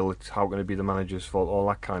fail, it's how can it be the manager's fault, all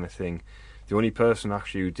that kind of thing. The only person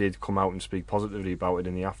actually who did come out and speak positively about it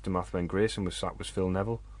in the aftermath when Grayson was sacked was Phil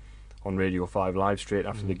Neville on Radio 5 Live straight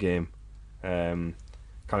after the game. Kind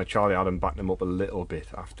of Charlie Adam backed him up a little bit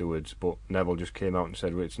afterwards, but Neville just came out and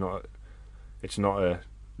said, well, it's not a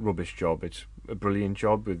rubbish job, it's a brilliant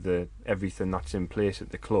job with everything that's in place at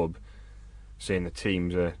the club, saying the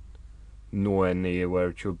teams are nowhere near where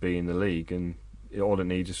it should be in the league, and all it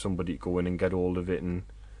needs is somebody to go in and get hold of it and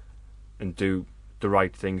do the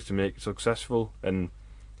right things to make it successful. And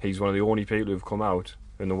he's one of the only people who've come out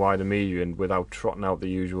in the wider media and without trotting out the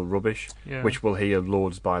usual rubbish, which we'll hear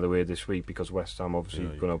loads, by the way, this week, because West Ham obviously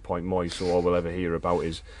going to appoint Moyes, so all we'll ever hear about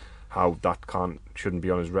is how that shouldn't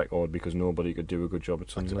be on his record because nobody could do a good job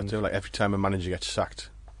at Sunderland. I feel like every time a manager gets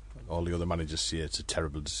sacked, all the other managers say it's a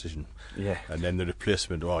terrible decision. Yeah. And then the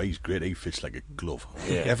replacement, he's great, he fits like a glove.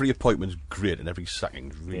 Yeah. Every appointment's great and every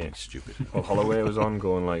sacking's really stupid. Well, Holloway was on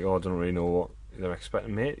going like, I don't really know what they're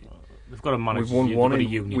expecting, mate. They've got a manager.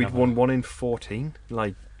 We've won one in 14,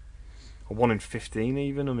 like, or 1 in 15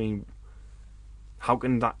 even. I mean, how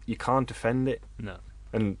can that? You can't defend it. No.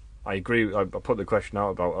 And I agree. I put the question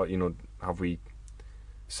out about have we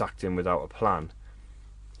sacked him without a plan?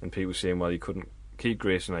 And people saying, well, you couldn't keep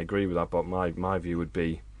Grayson. I agree with that, but my view would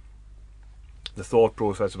be the thought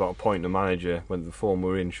process about appointing a manager when the form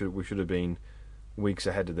we're in we should have been weeks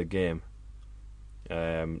ahead of the game.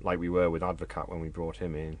 Like we were with Advocat when we brought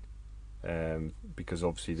him in, because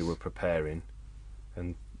obviously they were preparing,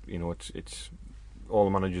 and it's all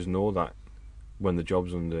the managers know that when the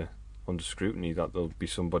job's under scrutiny that there'll be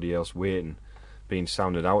somebody else waiting, being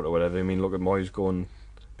sounded out or whatever. I mean, look at Moyes going.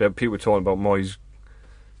 People were talking about Moyes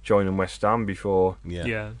joining West Ham before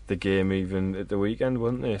the game even at the weekend,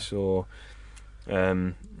 weren't they? So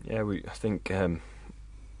I think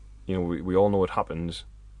we all know what happens,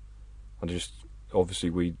 and just. Obviously,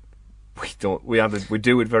 we do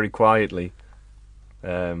it very quietly,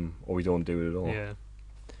 or we don't do it at all. Yeah.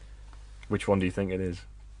 Which one do you think it is?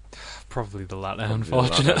 Probably the latter,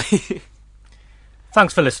 unfortunately.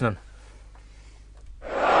 Thanks for listening.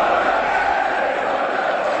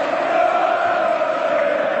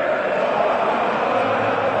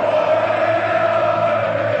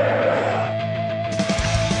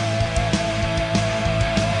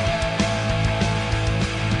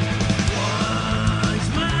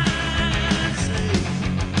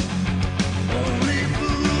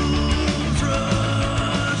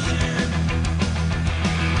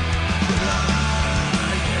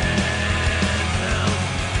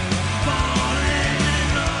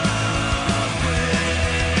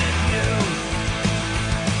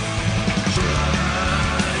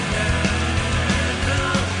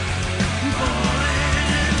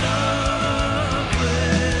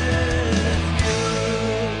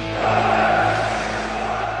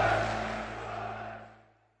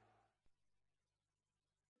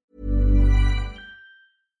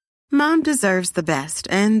 Mom deserves the best,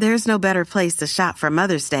 and there's no better place to shop for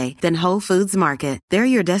Mother's Day than Whole Foods Market. They're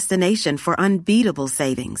your destination for unbeatable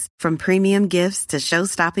savings, from premium gifts to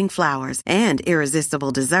show-stopping flowers and irresistible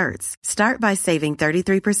desserts. Start by saving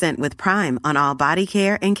 33% with Prime on all body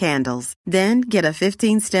care and candles. Then get a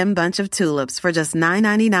 15-stem bunch of tulips for just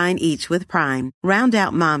 $9.99 each with Prime. Round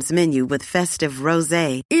out Mom's menu with festive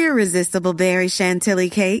rosé, irresistible berry chantilly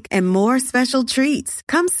cake, and more special treats.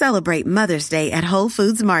 Come celebrate Mother's Day at Whole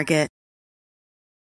Foods Market.